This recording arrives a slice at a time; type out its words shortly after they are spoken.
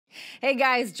Hey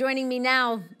guys, joining me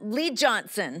now, Lee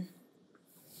Johnson.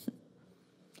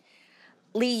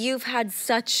 Lee, you've had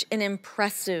such an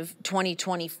impressive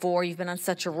 2024. You've been on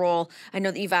such a roll. I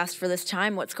know that you've asked for this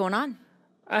time. What's going on?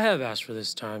 I have asked for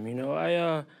this time. You know,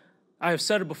 I have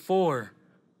said it before,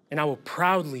 and I will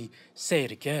proudly say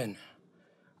it again.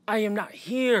 I am not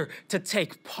here to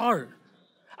take part.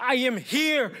 I am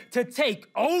here to take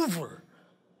over.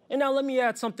 And now let me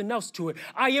add something else to it.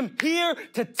 I am here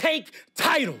to take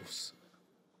titles.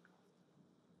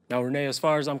 Now, Renee, as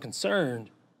far as I'm concerned,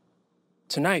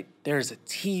 tonight there is a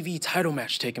TV title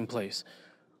match taking place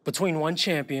between one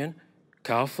champion,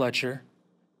 Kyle Fletcher,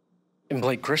 and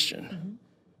Blake Christian. Mm-hmm.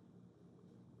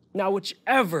 Now,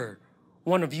 whichever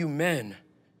one of you men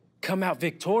come out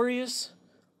victorious,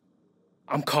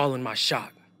 I'm calling my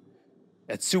shot.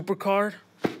 At Supercard,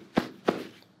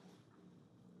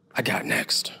 I got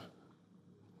next.